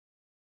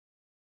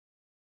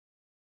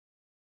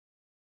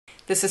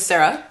This is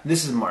Sarah.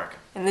 This is Mark.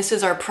 And this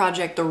is our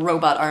project, the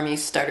Robot Army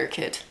Starter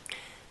Kit.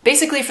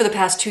 Basically, for the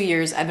past 2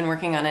 years, I've been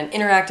working on an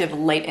interactive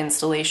light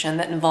installation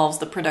that involves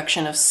the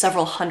production of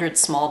several hundred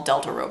small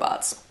Delta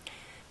robots.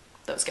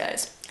 Those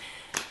guys.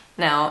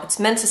 Now, it's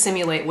meant to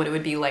simulate what it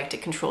would be like to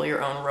control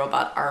your own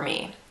robot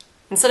army.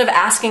 Instead of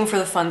asking for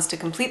the funds to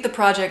complete the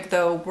project,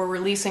 though, we're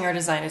releasing our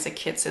design as a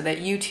kit so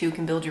that you too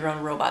can build your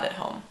own robot at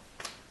home.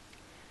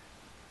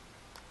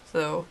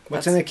 So,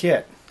 what's in a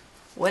kit?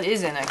 What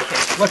is in a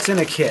kit? What's in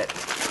a kit?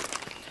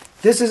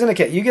 This isn't a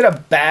kit. You get a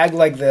bag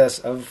like this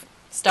of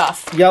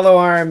stuff. Yellow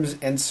arms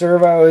and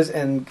servos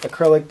and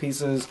acrylic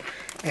pieces,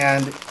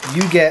 and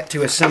you get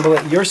to assemble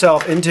it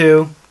yourself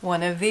into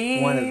one of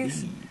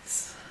these.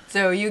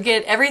 So you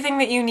get everything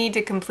that you need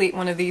to complete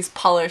one of these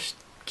polished,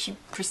 cute,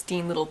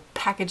 pristine little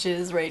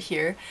packages right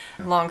here.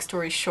 Long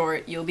story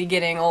short, you'll be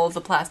getting all of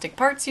the plastic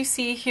parts you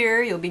see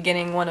here. You'll be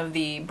getting one of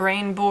the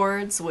brain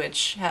boards,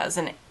 which has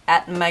an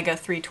Atmega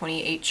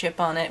 328 chip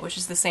on it, which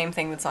is the same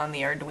thing that's on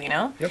the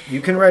Arduino. Yep, you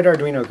can writ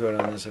Arduino code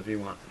on this if you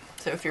want.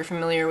 So if you're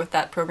familiar with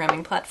that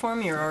programming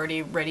platform, you're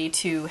already ready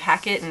to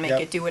hack it and make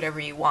it do whatever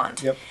you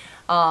want. Yep.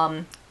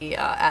 The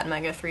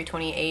Atmega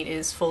 328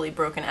 is fully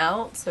broken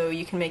out, so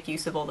you can make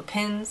use of all the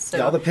pins. So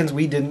yeah, all the pins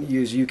we didn't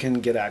use, you can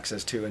get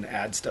access to and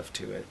add stuff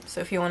to it.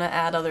 So if you want to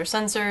add other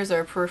sensors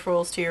or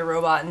peripherals to your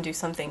robot and do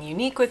something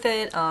unique with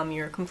it,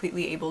 you're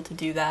completely able to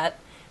do that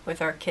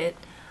with our kit.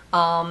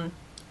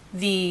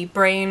 The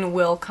brain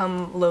will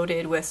come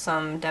loaded with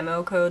some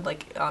demo code,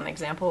 like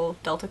example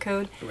Delta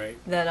code. Right.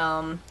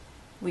 That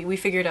we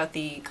figured out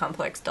the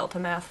complex Delta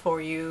math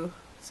for you,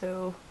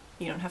 so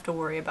you don't have to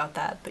worry about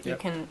that. But you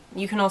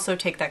can also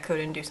take that code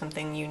and do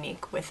something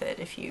unique with it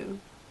if you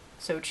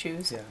so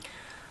choose. Yeah.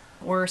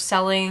 We're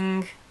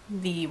selling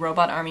the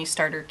Robot Army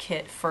Starter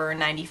Kit for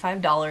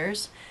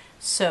 $95.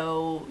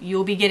 So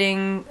you'll be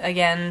getting,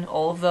 again,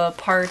 all the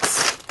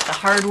parts, the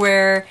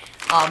hardware,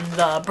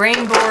 the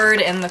brain board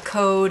and the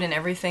code and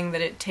everything that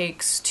it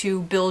takes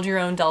to build your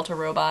own Delta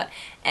robot,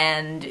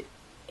 and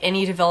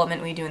any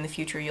development we do in the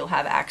future, you'll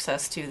have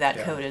access to that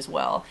code as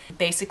well.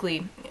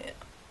 Basically,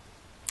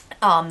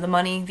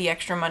 the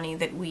extra money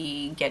that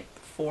we get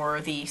for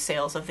the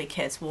sales of the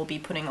kits, we'll be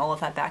putting all of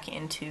that back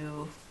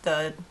into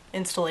the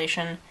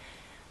installation.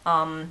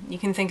 You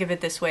can think of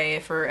it this way: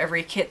 for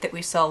every kit that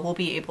we sell, we'll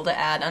be able to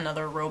add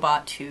another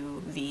robot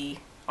to the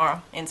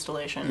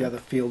installation. Yeah, the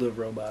field of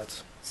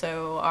robots.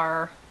 So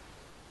our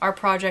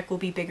project will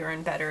be bigger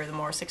and better the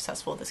more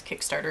successful this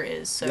Kickstarter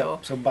is. So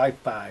so buy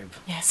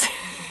 5. Yes.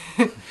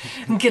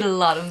 Get a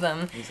lot of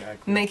them.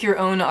 Exactly. Make your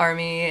own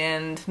army,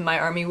 and my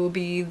army will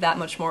be that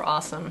much more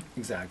awesome.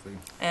 Exactly.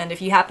 And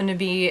if you happen to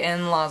be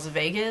in Las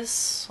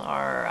Vegas,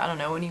 or I don't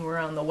know, anywhere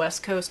on the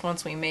West Coast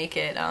once we make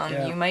it,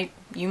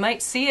 you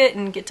might see it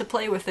and get to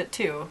play with it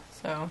too.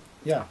 So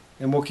yeah,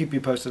 and we'll keep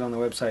you posted on the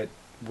website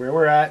where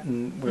we're at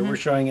and where we're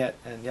showing it,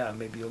 and yeah,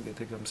 maybe you'll get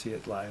to come see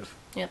it live.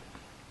 Yep.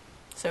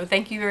 So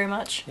thank you very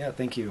much. Yeah,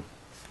 thank you.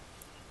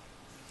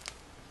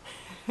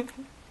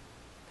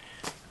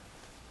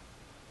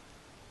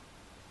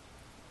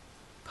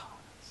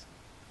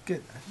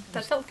 Good.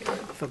 That felt good.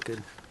 Felt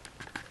good.